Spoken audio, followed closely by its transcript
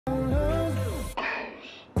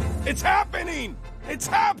It's happening! It's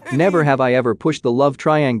happening! Never have I ever pushed the love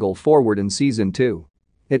triangle forward in season 2.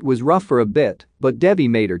 It was rough for a bit, but Devi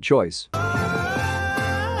made her choice.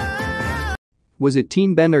 Was it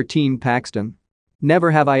Team Ben or Team Paxton?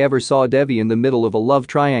 Never have I ever saw Devi in the middle of a love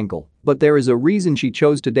triangle, but there is a reason she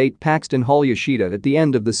chose to date Paxton Yoshida at the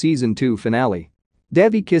end of the season 2 finale.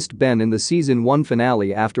 Devi kissed Ben in the season 1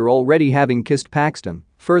 finale after already having kissed Paxton,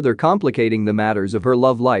 further complicating the matters of her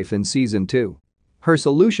love life in season 2. Her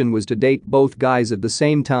solution was to date both guys at the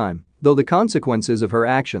same time, though the consequences of her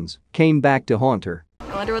actions came back to haunt her.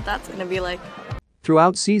 I wonder what that's gonna be like.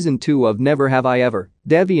 Throughout season 2 of Never Have I Ever,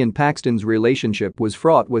 Devi and Paxton's relationship was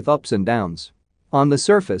fraught with ups and downs. On the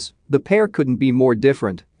surface, the pair couldn't be more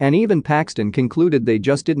different, and even Paxton concluded they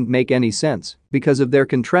just didn't make any sense because of their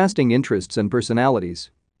contrasting interests and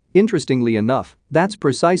personalities. Interestingly enough, that's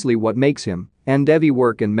precisely what makes him and Devi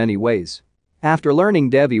work in many ways. After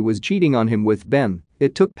learning Devi was cheating on him with Ben,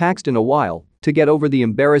 it took Paxton a while to get over the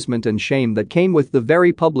embarrassment and shame that came with the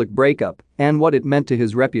very public breakup and what it meant to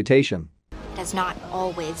his reputation. It has not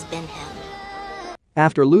always been him.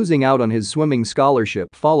 After losing out on his swimming scholarship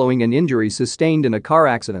following an injury sustained in a car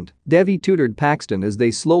accident, Devi tutored Paxton as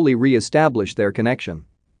they slowly re-established their connection.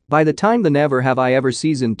 By the time the Never Have I Ever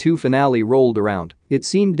season 2 finale rolled around, it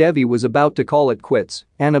seemed Devi was about to call it quits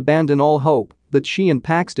and abandon all hope that she and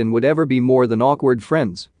Paxton would ever be more than awkward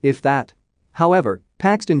friends, if that. However,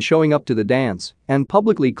 Paxton showing up to the dance and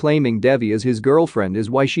publicly claiming Devi as his girlfriend is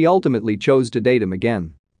why she ultimately chose to date him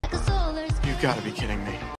again. You've got to be kidding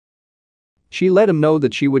me. She let him know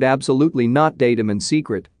that she would absolutely not date him in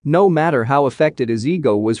secret, no matter how affected his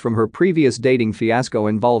ego was from her previous dating fiasco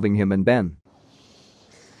involving him and Ben.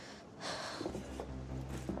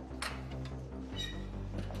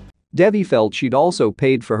 Devi felt she'd also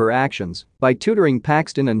paid for her actions by tutoring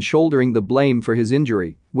Paxton and shouldering the blame for his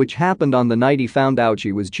injury, which happened on the night he found out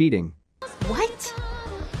she was cheating. What?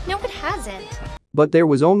 No, it hasn't. But there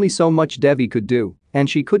was only so much Devi could do, and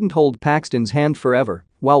she couldn't hold Paxton's hand forever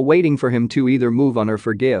while waiting for him to either move on or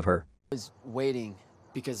forgive her. I was waiting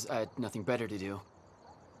because I had nothing better to do.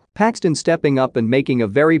 Paxton stepping up and making a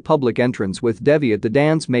very public entrance with Devi at the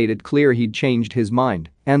dance made it clear he'd changed his mind,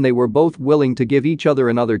 and they were both willing to give each other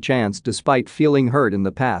another chance despite feeling hurt in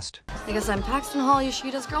the past. I guess I'm Paxton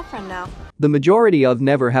Yoshida's girlfriend now. The majority of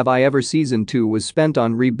Never Have I Ever season 2 was spent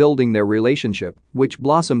on rebuilding their relationship, which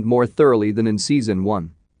blossomed more thoroughly than in season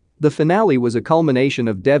 1. The finale was a culmination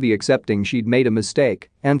of Devi accepting she'd made a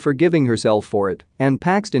mistake and forgiving herself for it, and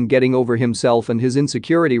Paxton getting over himself and his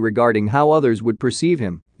insecurity regarding how others would perceive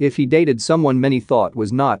him if he dated someone many thought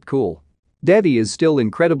was not cool. Devi is still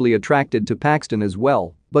incredibly attracted to Paxton as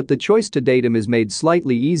well, but the choice to date him is made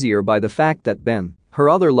slightly easier by the fact that Ben, her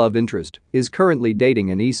other love interest, is currently dating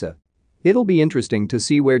Anissa. It'll be interesting to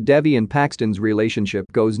see where Devi and Paxton's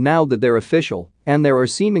relationship goes now that they're official and there are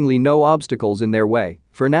seemingly no obstacles in their way,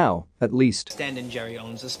 for now, at least. Stand-in Jerry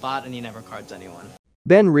owns the spot and he never cards anyone.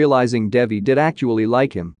 Ben realizing Devi did actually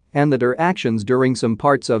like him and that her actions during some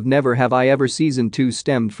parts of Never Have I Ever season 2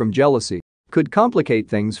 stemmed from jealousy could complicate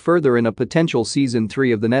things further in a potential season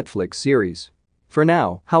 3 of the Netflix series. For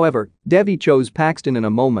now, however, Devi chose Paxton in a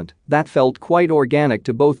moment that felt quite organic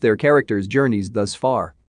to both their characters' journeys thus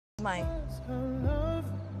far. My